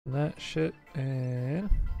that shit, and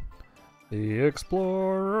the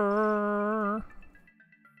Explorer.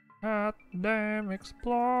 Hot damn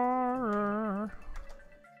Explorer.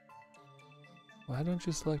 Why don't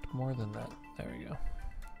you select more than that? There we go.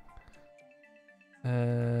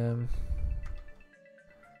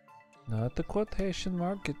 Not the quotation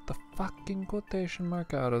mark. Get the fucking quotation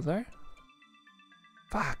mark out of there.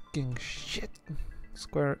 Fucking shit.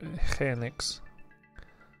 Square Enix.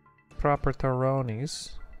 Proper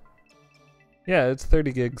Taronis. Yeah, it's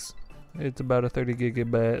 30 gigs. It's about a 30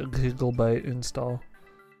 gigabyte install.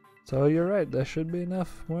 So you're right, that should be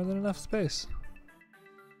enough, more than enough space.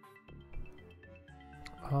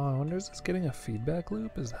 Oh, I wonder, is this getting a feedback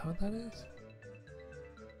loop? Is that what that is?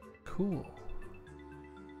 Cool.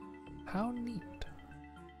 How neat.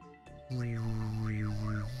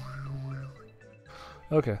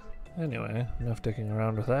 Okay, anyway, enough dicking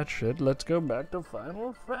around with that shit. Let's go back to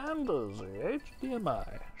Final Fantasy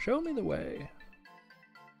HDMI. Show me the way.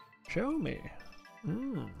 Show me.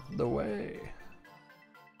 The way.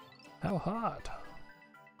 How hot.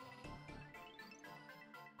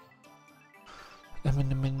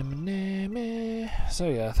 So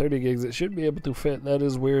yeah, 30 gigs. It should be able to fit. That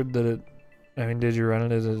is weird that it... I mean, did you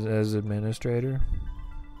run it as administrator?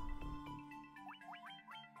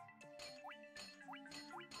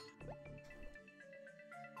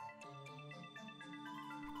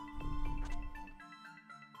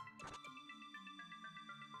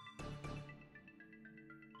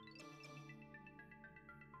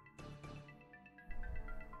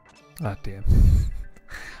 Ah, damn.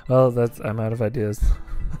 Well, I'm out of ideas.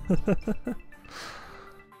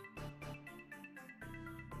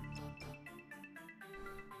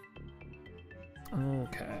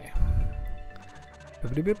 Okay.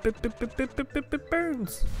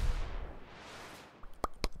 Burns.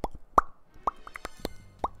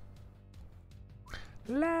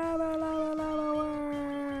 Lava, lava, lava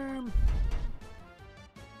worm.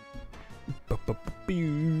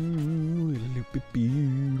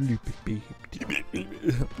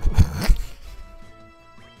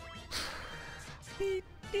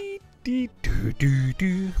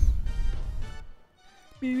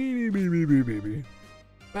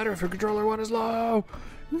 Battery for controller 1 is low.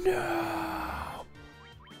 No.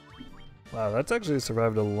 Wow, that's actually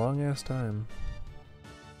survived a long ass time.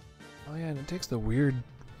 Oh yeah, and it takes the weird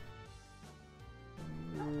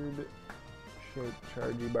shaped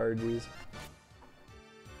chargy bargies.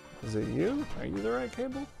 Is it you? Are you the right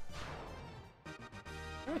cable?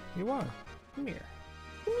 Hey, you are. Come here.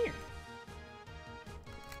 Come here.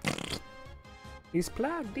 It's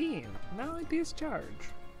plugged in. Now it is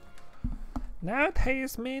charged. Now it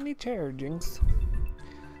has many chargings.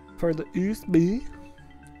 For the USB.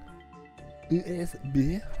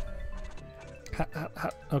 USB.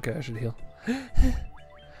 Hot. Okay, I should heal.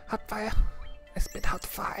 Hot fire. I spit hot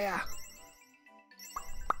fire.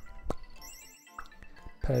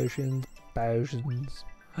 Potions, potions,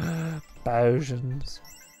 potions,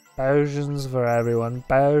 potions for everyone,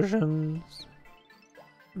 potions,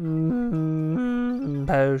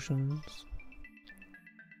 potions.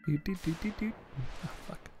 Oh,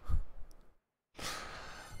 fuck.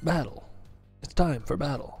 Battle. It's time for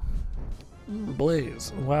battle.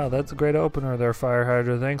 Blaze. Wow, that's a great opener there, Fire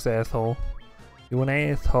Hydra. Thanks, asshole. You an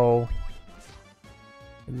asshole.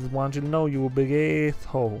 I just want you to know you a big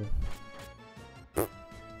asshole.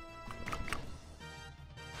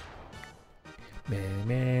 Meh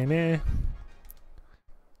meh meh.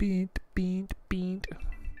 Beat beat beat.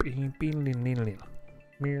 Beat beat lin.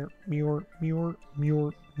 Mirror mirror mirror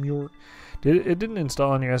mirror mirror. It didn't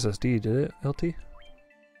install on your SSD, did it, LT?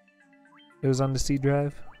 It was on the C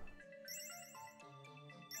drive.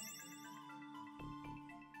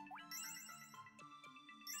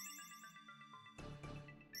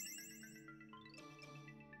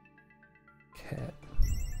 Cat.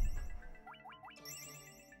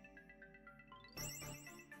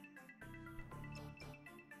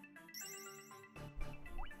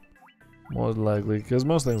 Most likely, because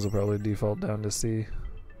most things will probably default down to C.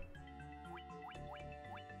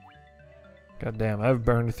 God damn, I've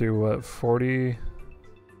burned through what,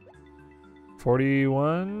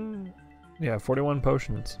 41? Yeah, 41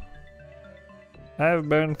 potions. I've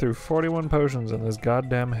burned through 41 potions in this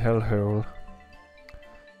goddamn hellhole.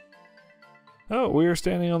 Oh, we are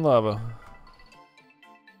standing on lava.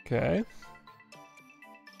 Okay.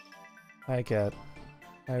 Hi, cat.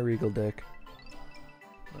 Hi, Regal Dick.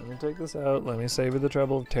 Let me take this out. Let me save you the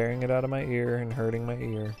trouble of tearing it out of my ear and hurting my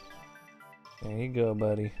ear. There you go,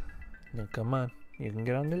 buddy. Now, come on. You can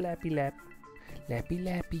get on the lappy lap. Lappy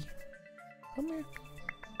lappy. Come here.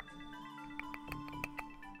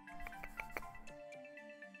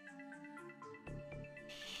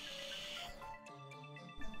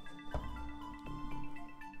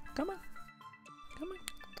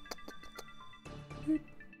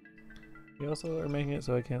 also are making it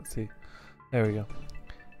so I can't see. There we go.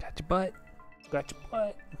 Got your butt. Got your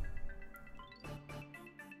butt.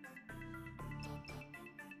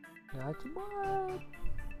 Got your butt.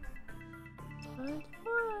 Got your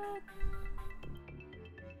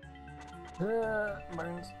butt.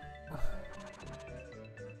 Burns.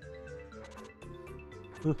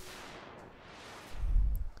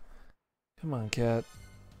 Come on, cat.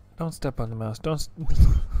 Don't step on the mouse. Don't.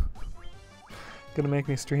 Gonna make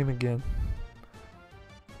me stream again.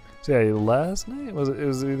 So yeah, last night it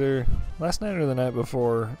was either last night or the night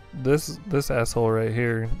before. This asshole right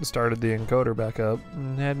here started the encoder back up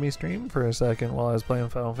and had me stream for a second while I was playing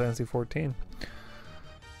Final Fantasy 14.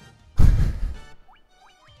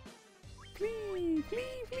 Flee, flee,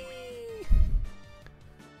 flee!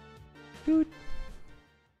 Dude,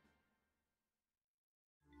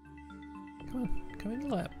 come in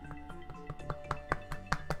the lap.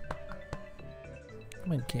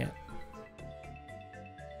 Come on, cat.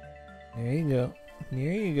 There you go.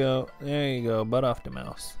 There you go. There you go. Butt off the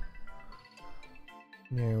mouse.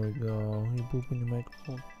 There we go. You poop in your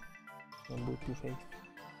microphone. Don't boop your face.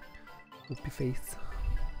 Boop your face.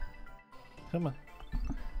 Come on.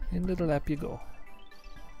 Into the lap you go.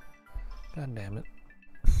 God damn it.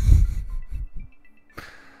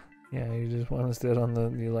 Yeah, you just want to sit on the.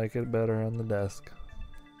 You like it better on the desk.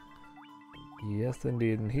 Yes,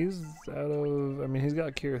 indeed. And he's out of. I mean, he's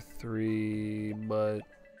got Cure 3, but.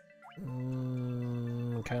 I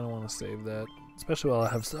kind of want to save that. Especially while I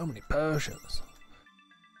have so many potions.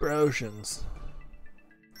 Brotions.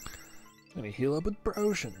 I'm gonna heal up with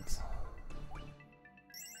brotions.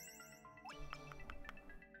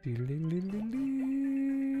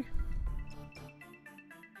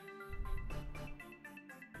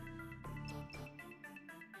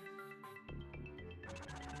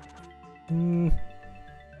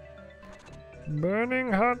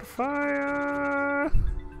 Burning hot fire!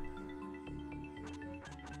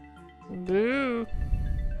 Dude!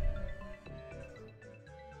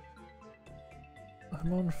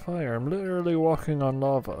 I'm on fire. I'm literally walking on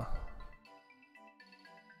lava.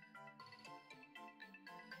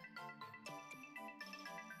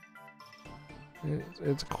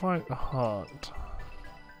 It's quite hot.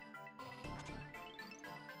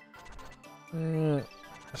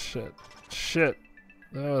 Shit. Shit.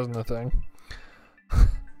 That wasn't a thing.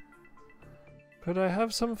 Could I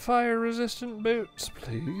have some fire-resistant boots,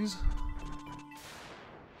 please?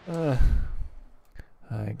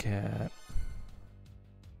 I can't.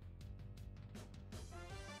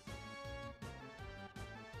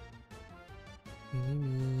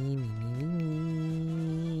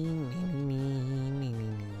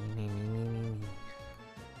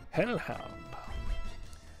 Hellhound.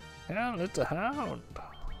 Hell, it's a hound.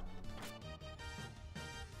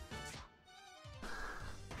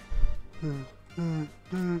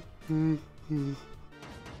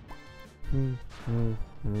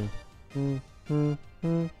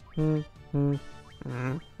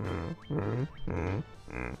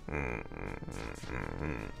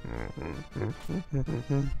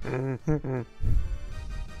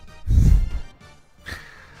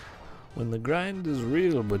 When the grind is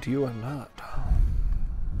real, but you are not.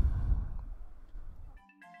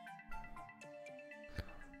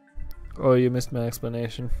 Oh, you missed my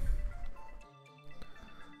explanation.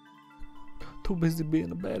 Too busy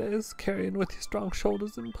being a badass, carrying with your strong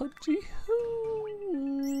shoulders in PUBG.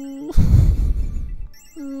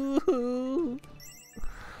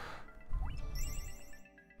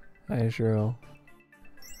 Hi, Cheryl.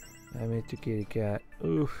 I met your kitty cat.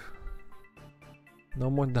 Oof. No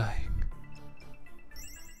more dying.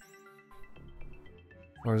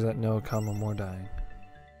 Or is that no, comma, more dying?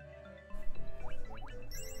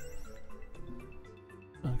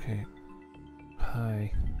 Okay.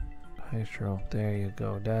 Hi. Hi, Cheryl. There you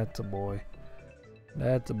go. That's a boy.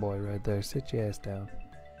 That's a boy right there. Sit your ass down.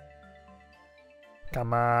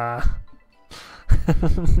 Come on.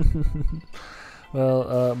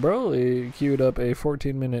 Well, Broly queued up a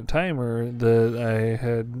 14-minute timer that I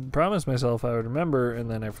had promised myself I would remember,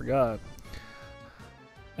 and then I forgot.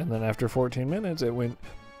 And then after 14 minutes, it went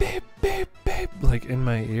beep, beep, beep, like in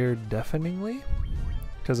my ear deafeningly,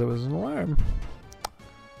 because it was an alarm.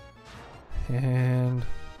 And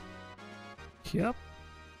yep,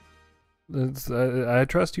 I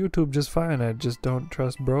trust YouTube just fine. I just don't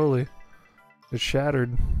trust Broly. It's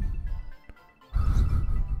shattered.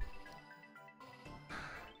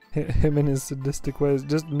 Him and his sadistic ways.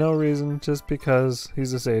 Just no reason, just because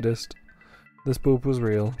he's a sadist. This poop was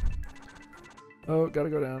real. Oh, gotta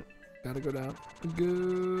go down. Gotta go down.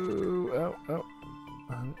 Go. Ow, ow.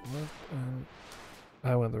 And left, and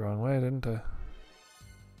I went the wrong way, didn't I?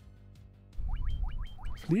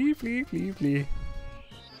 Flee, flee, flee, flee.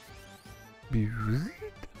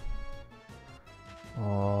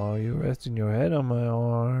 Oh, you're resting your head on my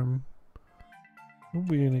arm. You're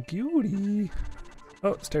being a cutie.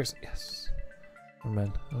 Oh, stairs. Yes. Oh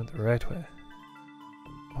man, I went the right way.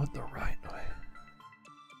 I went the right way.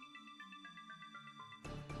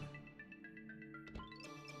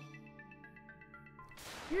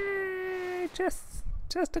 Yay!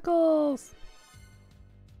 Chesticles!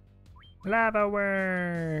 Lava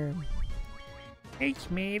worm! It's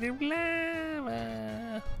made of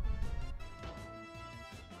lava!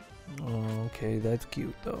 Okay, that's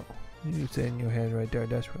cute though. You sit in your head right there,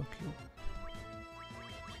 that's real cute.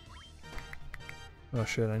 Oh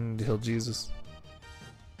shit, I need to heal Jesus.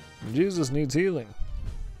 Jesus needs healing.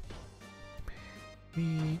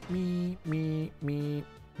 Me, me, me, me,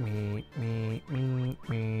 me, me, me,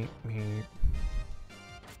 me, me.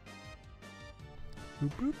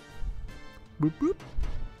 Boop boop. Boop boop.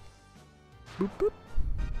 Boop boop.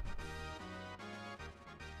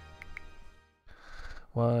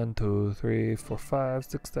 1, 2, 3, 4, 5,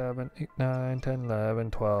 6, 7, 8, 9, 10,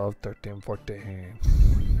 11, 12, 13, 14.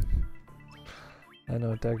 I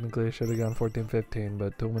know technically I should have gone 14, 15,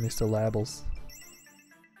 but too many syllables.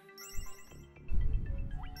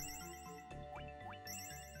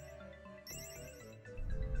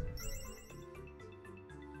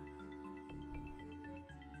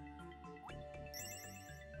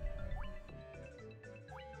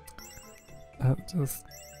 Just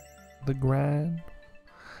the grind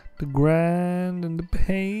and the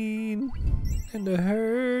pain and the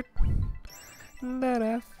hurt that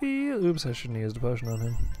I feel. Oops, I shouldn't have used a potion on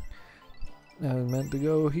him. I was meant to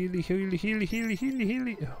go healy.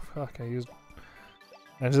 Oh fuck,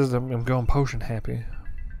 I'm going potion happy.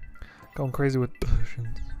 Going crazy with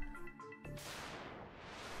potions.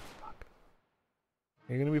 Fuck.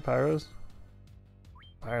 Are you gonna be pyros?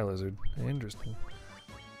 Fire lizard. Interesting.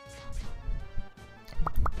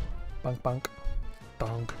 Bunk bunk.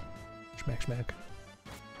 Donk. Schmack schmack.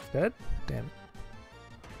 Dead? Damn it.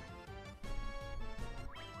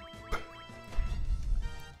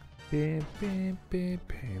 Bim, bim, bim,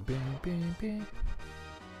 bim, bim, bim, bim.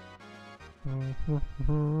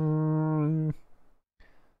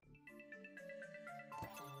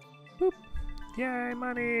 Boop. Yay,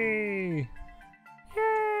 money!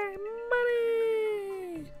 Yay,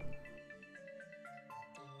 money!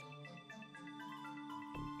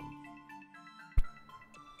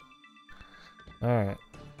 Alright.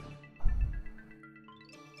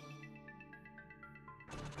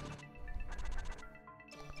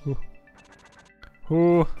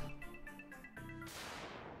 Ooh.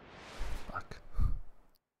 Fuck.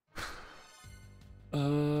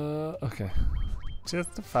 Okay.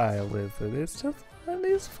 Just a fire lizard. It's just one of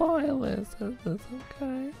these fire lizards. It's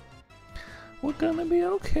okay. We're gonna be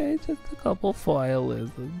okay. Just a couple fire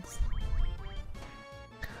lizards.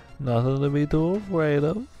 Nothing to be too afraid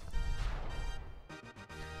of.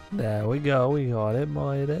 There we go. We got it,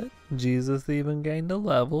 made it. Jesus even gained a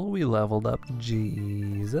level. We leveled up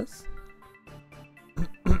Jesus.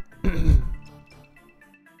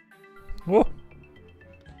 Whoa!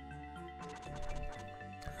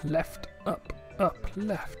 Left, up,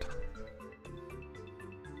 left.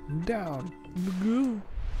 Down, go.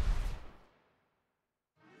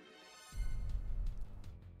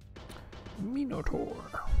 Minotaur.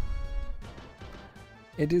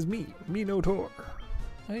 It is me, Minotaur.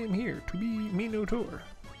 I am here to be Minotaur.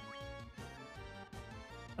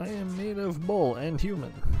 I am made of bull and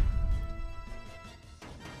human.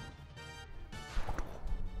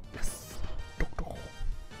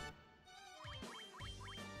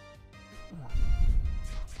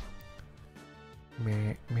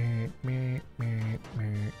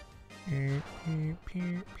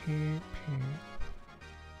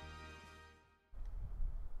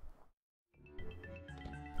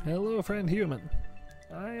 Hello, friend human.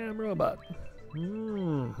 I am robot.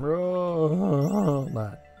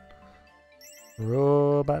 Robot.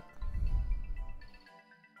 Robot.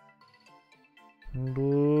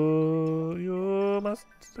 Do you must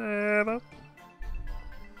save up?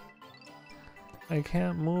 I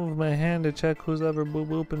can't move my hand to check who's ever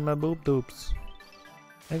booping my boop doops.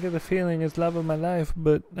 I get the feeling it's love of my life,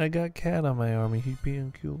 but I got Cat on my arm. He's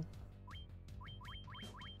being cute.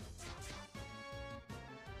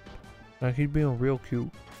 Like he's being real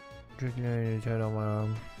cute. Drinking his head on my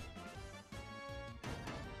arm.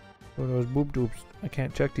 What are those boop doops? I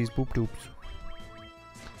can't check these boop doops.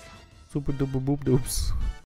 Super duper boop doops.